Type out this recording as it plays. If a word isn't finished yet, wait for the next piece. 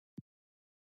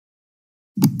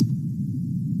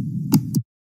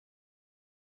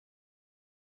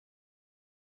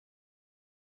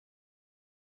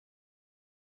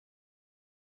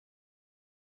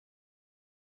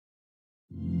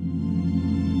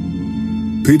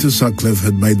Peter Sutcliffe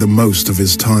had made the most of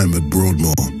his time at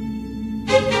Broadmoor.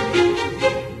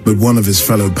 But one of his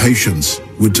fellow patients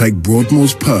would take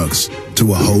Broadmoor's perks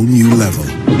to a whole new level.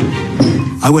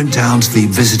 I went down to the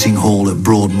visiting hall at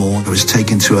Broadmoor. I was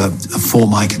taken to a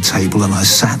formica table and I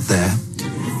sat there.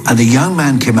 And a young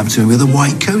man came up to me with a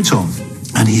white coat on.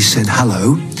 And he said,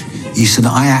 "Hello." He said,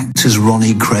 "I act as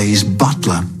Ronnie Kray's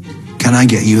butler. Can I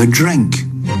get you a drink?"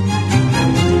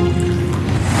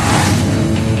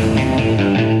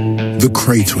 The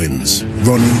Kray twins,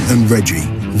 Ronnie and Reggie,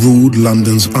 ruled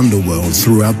London's underworld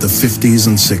throughout the 50s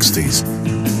and 60s.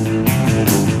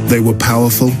 They were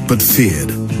powerful but feared,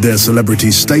 their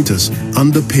celebrity status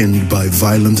underpinned by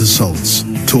violent assaults,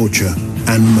 torture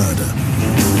and murder.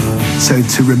 So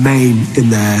to remain in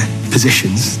their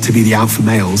positions, to be the alpha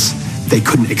males, they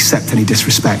couldn't accept any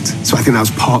disrespect. So I think that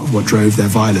was part of what drove their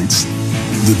violence.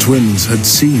 The twins had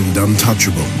seemed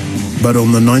untouchable, but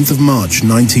on the 9th of March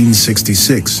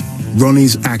 1966,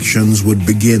 Ronnie's actions would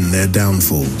begin their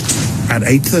downfall. At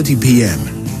 8:30 p.m.,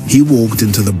 he walked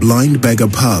into the Blind Beggar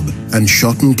pub and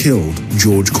shot and killed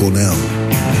George Cornell.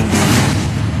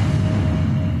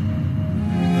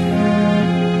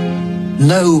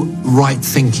 No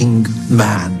right-thinking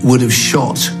man would have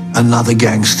shot another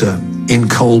gangster in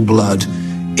cold blood,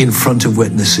 in front of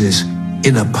witnesses,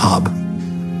 in a pub.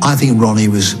 I think Ronnie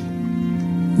was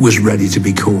ready to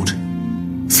be caught.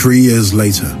 3 years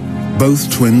later, both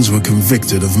twins were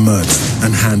convicted of murder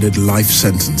and handed life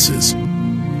sentences.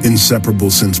 Inseparable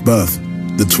since birth,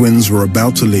 the twins were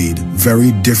about to lead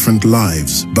very different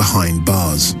lives behind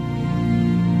bars.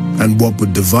 And what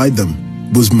would divide them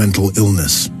was mental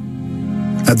illness.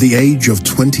 At the age of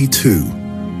 22,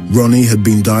 Ronnie had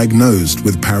been diagnosed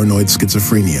with paranoid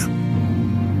schizophrenia.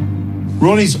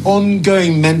 Ronnie's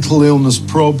ongoing mental illness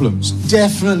problems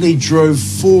definitely drove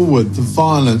forward the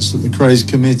violence that the Krays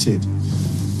committed.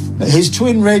 His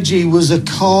twin Reggie was a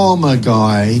calmer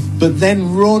guy, but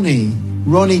then Ronnie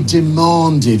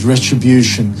demanded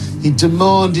retribution. He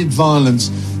demanded violence,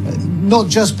 not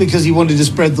just because he wanted to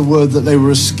spread the word that they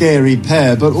were a scary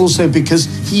pair, but also because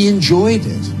he enjoyed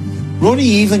it. Ronnie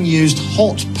even used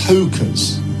hot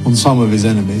pokers on some of his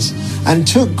enemies and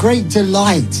took great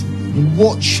delight in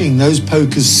watching those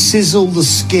pokers sizzle the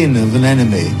skin of an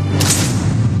enemy.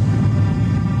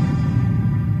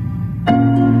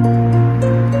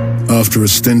 After a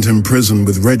stint in prison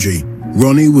with Reggie,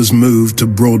 Ronnie was moved to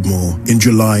Broadmoor in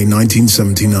July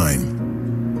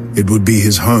 1979. It would be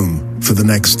his home for the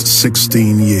next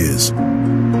 16 years.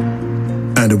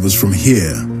 And it was from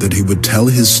here that he would tell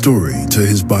his story to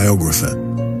his biographer,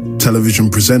 television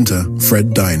presenter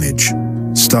Fred Dinenage,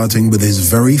 starting with his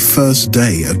very first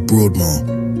day at Broadmoor.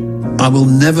 I will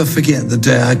never forget the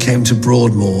day I came to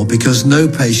Broadmoor, because no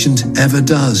patient ever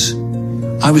does.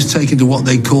 I was taken to what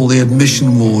they call the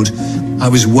admission ward. I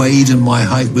was weighed and my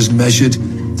height was measured.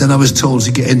 Then I was told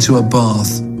to get into a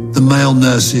bath. The male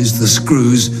nurses, the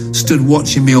screws, stood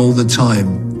watching me all the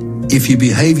time. If you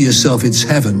behave yourself, it's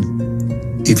heaven.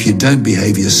 If you don't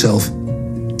behave yourself,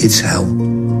 it's hell.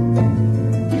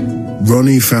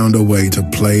 Ronnie found a way to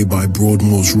play by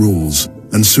Broadmoor's rules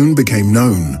and soon became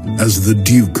known as the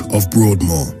Duke of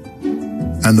Broadmoor.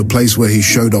 And the place where he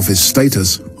showed off his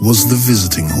status was the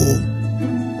visiting hall.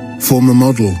 Former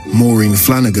model Maureen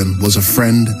Flanagan was a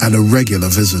friend and a regular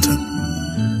visitor.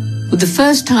 Well, the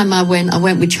first time I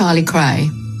went with Charlie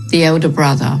Kray, the elder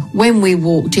brother. When we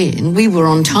walked in, we were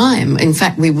on time. In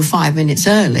fact, we were 5 minutes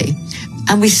early.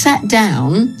 And we sat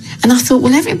down, and I thought,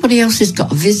 well, everybody else has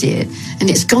got a visit, and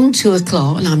it's gone 2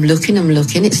 o'clock, and I'm looking.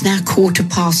 It's now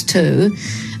 2:15,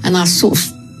 and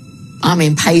I'm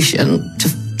impatient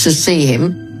to see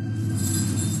him.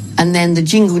 And then the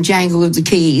jingle jangle of the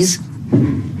keys.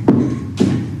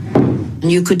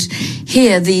 And you could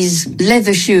hear these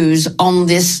leather shoes on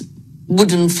this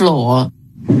wooden floor.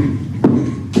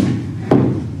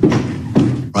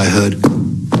 I heard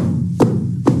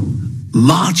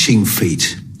marching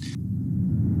feet.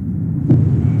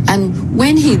 And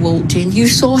when he walked in, you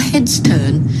saw heads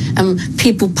turn and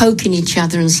people poking each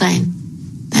other and saying,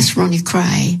 "That's Ronnie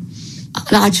Kray."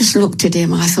 And I just looked at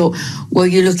him. I thought, well,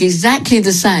 you look exactly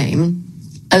the same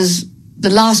as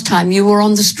the last time you were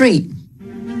on the street.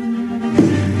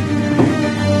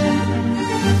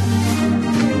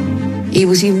 He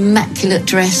was immaculate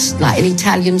dress, like an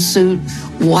Italian suit,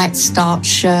 white starched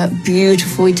shirt,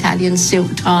 beautiful Italian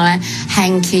silk tie,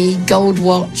 hanky, gold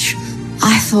watch.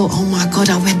 I thought, oh my God,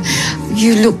 I went,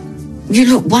 you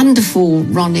look wonderful,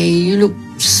 Ronnie, you look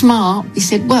smart. He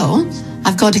said, well,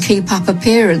 I've got to keep up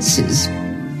appearances.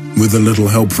 With a little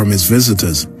help from his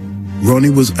visitors, Ronnie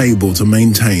was able to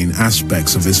maintain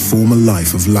aspects of his former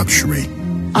life of luxury.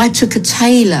 I took a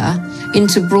tailor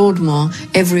into Broadmoor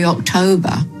every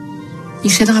October. He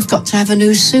said, I've got to have a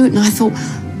new suit. And I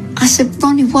said,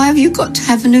 Ronnie, why have you got to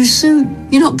have a new suit?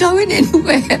 You're not going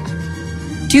anywhere.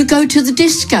 Do you go to the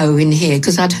disco in here?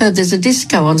 Because I'd heard there's a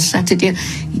disco on Saturday.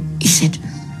 He said,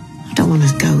 I don't want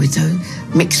to go with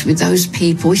those, mix with those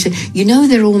people. He said, you know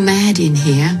they're all mad in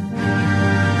here.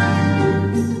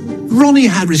 Ronnie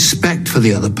had respect for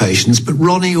the other patients, but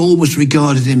Ronnie always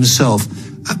regarded himself,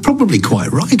 probably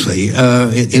quite rightly,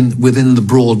 within the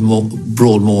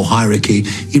Broadmoor hierarchy,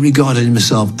 he regarded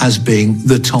himself as being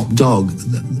the top dog,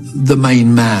 the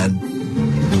main man.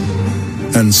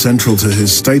 And central to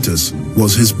his status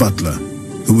was his butler,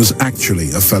 who was actually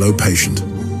a fellow patient.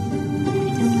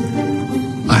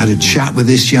 I had a chat with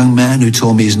this young man who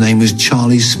told me his name was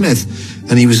Charlie Smith,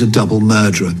 and he was a double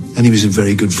murderer, and he was a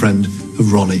very good friend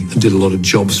of Ronnie and did a lot of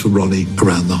jobs for Ronnie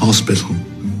around the hospital.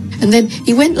 And then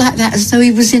he went like that as though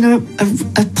he was in a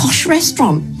posh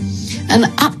restaurant. And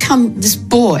up come this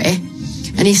boy,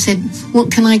 and he said,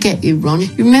 what can I get you, Ronnie?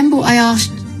 You remember what I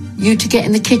asked you to get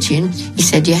in the kitchen? He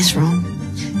said, yes, Ron.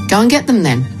 Go and get them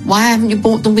then. Why haven't you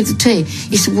bought them with the tea?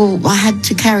 He said, well, I had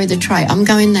to carry the tray. I'm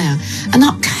going now. And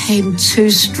up came 2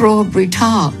 strawberry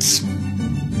tarts.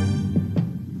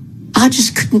 I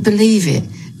just couldn't believe it,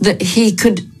 that he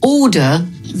could order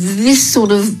this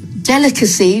sort of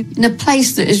delicacy in a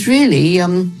place that is really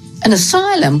an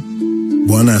asylum.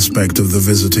 One aspect of the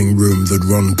visiting room that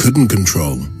Ron couldn't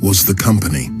control was the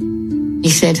company. He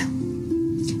said,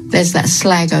 there's that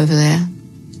slag over there.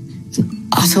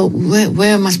 I thought,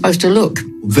 where am I supposed to look?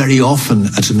 Very often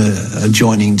at an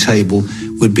adjoining table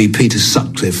would be Peter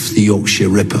Sutcliffe, the Yorkshire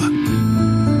Ripper,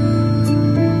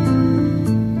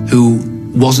 who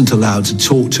wasn't allowed to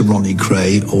talk to Ronnie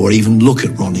Kray or even look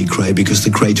at Ronnie Kray because the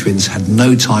Kray twins had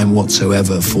no time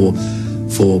whatsoever for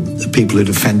people who'd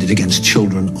offended against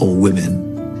children or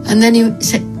women. And then he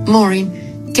said,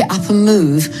 Maureen, get up and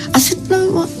move. I said,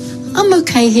 no, I'm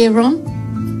okay here, Ron.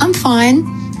 I'm fine.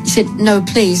 He said, no,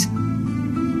 please,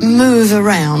 move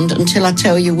around until I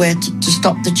tell you where to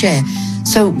stop the chair.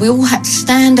 So we all had to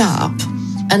stand up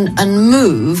and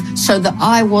move so that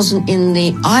I wasn't in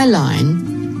the eye line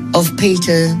of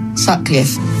Peter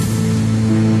Sutcliffe.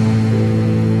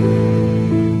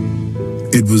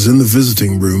 It was in the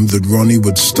visiting room that Ronnie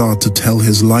would start to tell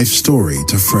his life story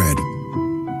to Fred.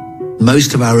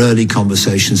 Most of our early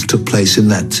conversations took place in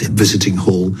that visiting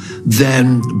hall.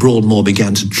 Then Broadmoor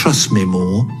began to trust me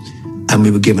more, and we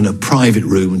were given a private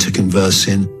room to converse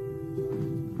in.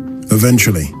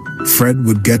 Eventually, Fred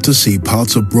would get to see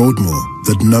parts of Broadmoor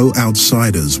that no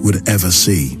outsiders would ever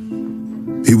see.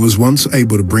 He was once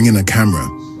able to bring in a camera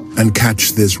and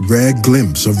catch this rare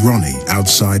glimpse of Ronnie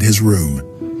outside his room.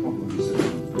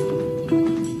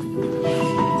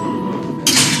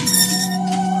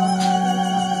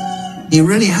 He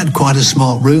really had quite a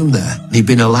smart room there. He'd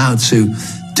been allowed to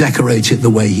decorate it the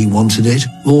way he wanted it.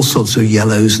 All sorts of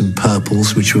yellows and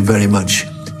purples, which were very much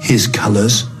his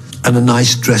colours, and a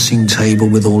nice dressing table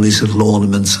with all his little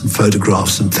ornaments and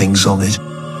photographs and things on it.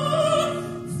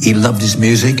 He loved his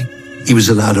music. He was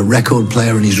allowed a record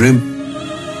player in his room.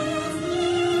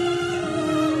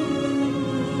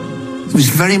 It was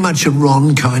very much a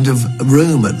Ron kind of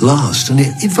room at last, and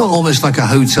it felt almost like a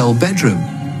hotel bedroom.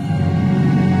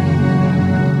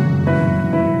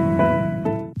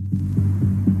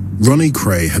 Ronnie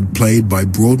Kray had played by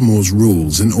Broadmoor's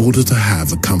rules in order to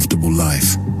have a comfortable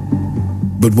life.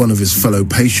 But one of his fellow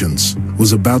patients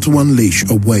was about to unleash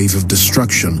a wave of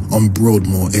destruction on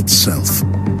Broadmoor itself.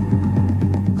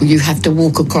 You have to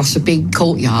walk across a big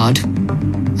courtyard.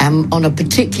 And on a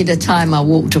particular time, I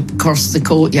walked across the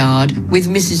courtyard with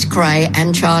Mrs. Kray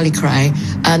and Charlie Kray,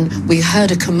 and we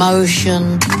heard a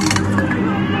commotion.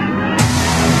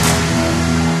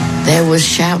 There was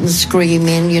shouting,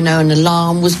 screaming, you know, an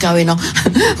alarm was going on.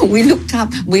 We looked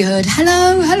up, we heard,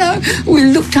 hello, hello. We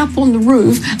looked up on the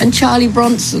roof, and Charlie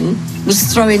Bronson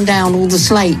was throwing down all the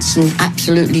slates and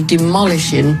absolutely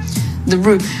demolishing the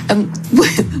roof.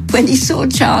 When he saw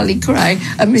Charlie Kray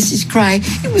and Mrs. Kray,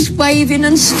 he was waving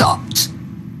and stopped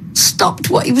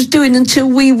what he was doing until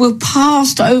we were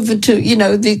passed over to, you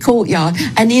know, the courtyard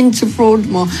and into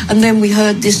Broadmoor, and then we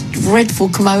heard this dreadful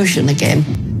commotion again.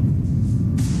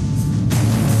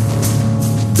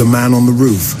 The man on the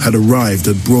roof had arrived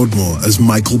at Broadmoor as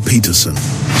Michael Peterson,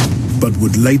 but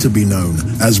would later be known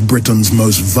as Britain's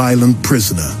most violent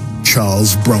prisoner,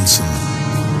 Charles Bronson.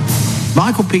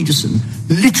 Michael Peterson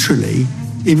literally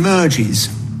emerges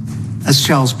as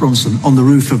Charles Bronson on the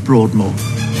roof of Broadmoor.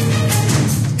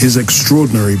 His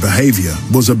extraordinary behavior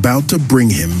was about to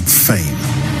bring him fame,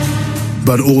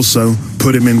 but also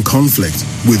put him in conflict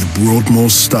with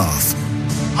Broadmoor's staff.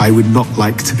 I would not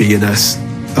like to be a nurse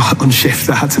on shift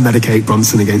that had to medicate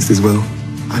Bronson against his will.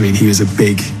 I mean, he was a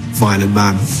big, violent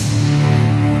man.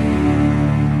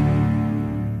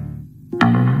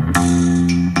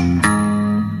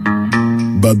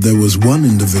 But there was one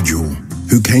individual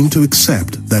who came to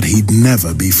accept that he'd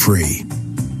never be free.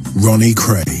 Ronnie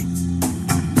Kray.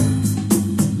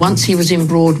 Once he was in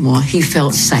Broadmoor, he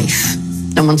felt safe.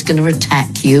 No one's going to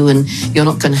attack you, and you're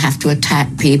not going to have to attack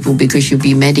people because you'll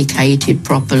be medicated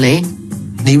properly.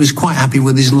 He was quite happy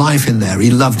with his life in there.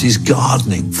 He loved his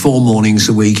gardening. 4 mornings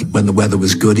a week, when the weather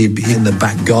was good, he'd be in the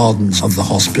back gardens of the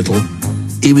hospital.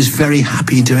 He was very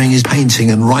happy doing his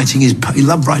painting and writing he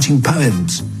loved writing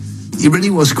poems. He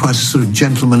really was quite a sort of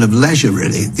gentleman of leisure,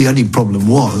 really. The only problem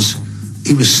was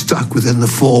he was stuck within the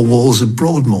 4 walls of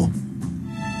Broadmoor.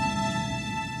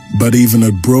 But even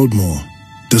at Broadmoor,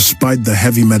 despite the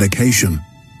heavy medication,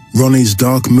 Ronnie's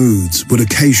dark moods would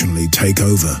occasionally take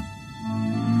over.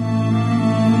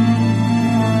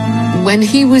 When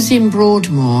he was in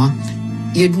Broadmoor,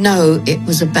 you'd know it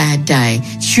was a bad day.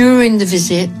 During the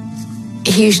visit,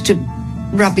 he used to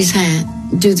rub his hand,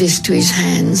 do this to his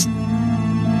hands.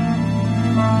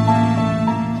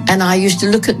 And I used to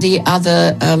look at the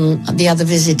other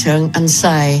visitor and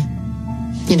say,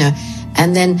 you know,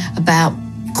 and then about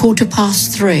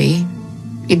 3:15,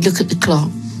 he'd look at the clock,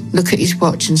 look at his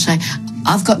watch and say,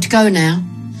 I've got to go now.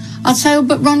 I'd say, oh,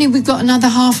 but Ronnie, we've got another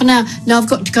half an hour. No, I've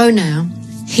got to go now.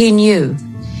 He knew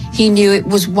it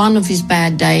was one of his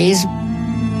bad days.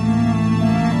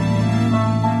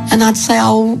 And I'd say,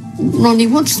 oh, Ronnie,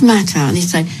 what's the matter? And he'd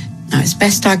say, no, it's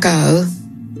best I go.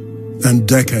 And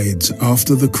decades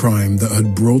after the crime that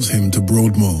had brought him to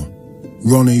Broadmoor,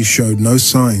 Ronnie showed no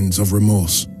signs of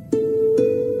remorse.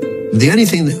 The only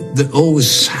thing that always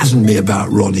saddened me about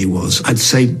Ronnie was, I'd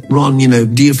say, Ron, you know,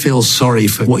 do you feel sorry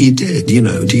for what you did? You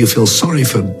know, do you feel sorry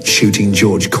for shooting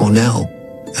George Cornell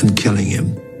and killing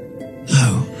him?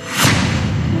 No.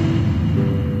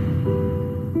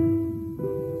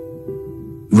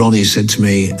 Ronnie said to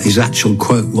me, his actual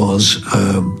quote was,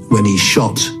 when he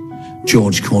shot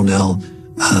George Cornell,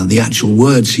 the actual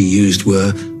words he used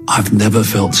were, I've never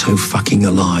felt so fucking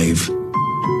alive.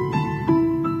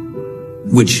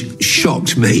 Which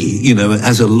shocked me, you know,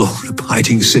 as a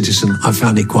law-abiding citizen. I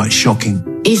found it quite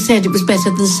shocking. He said it was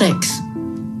better than sex.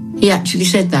 He actually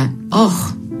said that.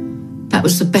 Oh, that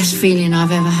was the best feeling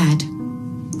I've ever had.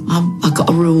 I got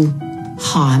a real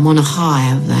high. I'm on a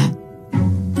high of that.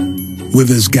 With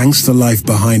his gangster life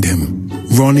behind him,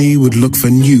 Ronnie would look for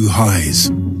new highs.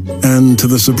 And to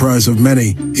the surprise of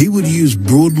many, he would use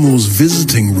Broadmoor's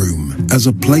visiting room as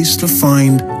a place to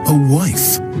find a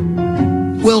wife.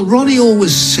 Well, Ronnie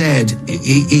always said,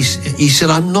 he said,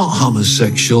 I'm not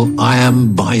homosexual, I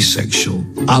am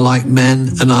bisexual. I like men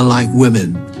and I like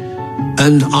women.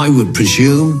 And I would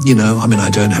presume, you know, I mean, I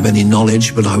don't have any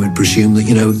knowledge, but I would presume that,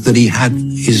 you know, that he had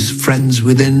his friends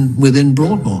within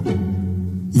Broadmoor.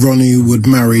 Ronnie would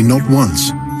marry not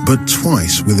once, but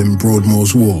twice within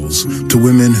Broadmoor's walls to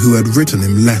women who had written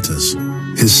him letters.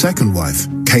 His second wife,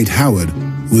 Kate Howard,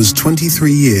 was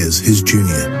 23 years his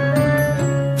junior.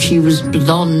 She was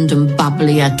blonde and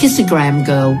bubbly, a kissogram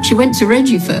girl. She went to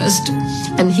Reggie first,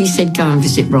 and he said, go and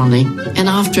visit Ronnie. And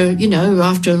after, you know,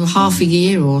 after half a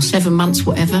year or 7 months,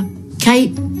 whatever,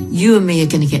 Kate, you and me are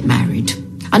going to get married.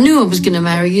 I knew I was going to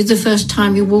marry you the first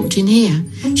time you walked in here.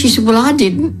 She said, well, I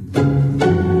didn't.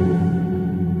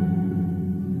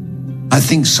 I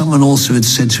think someone also had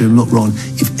said to him, look, Ron,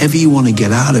 if ever you want to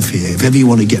get out of here, if ever you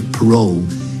want to get parole,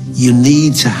 you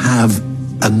need to have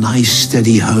a nice,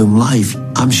 steady home life.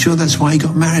 I'm sure that's why he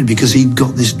got married, because he'd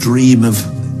got this dream of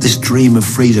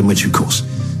freedom, which, of course,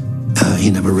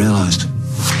 he never realized.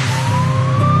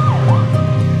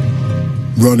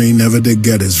 Ronnie never did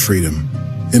get his freedom.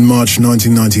 In March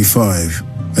 1995,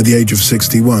 at the age of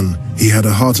 61, he had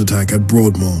a heart attack at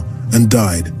Broadmoor and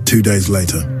died 2 days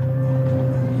later.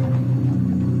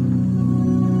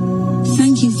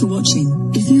 Thank you for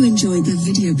watching. If you enjoyed the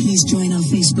video, please join our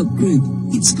Facebook group.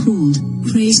 It's called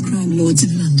Krays Crime Lords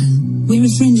of London. We're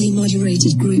a friendly,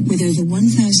 moderated group with over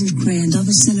 1,000 Kray and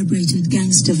other celebrated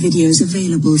gangster videos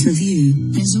available for view.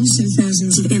 There's also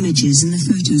thousands of images in the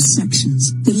photos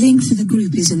sections. The link for the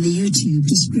group is in the YouTube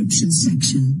description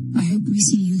section. I hope we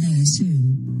see you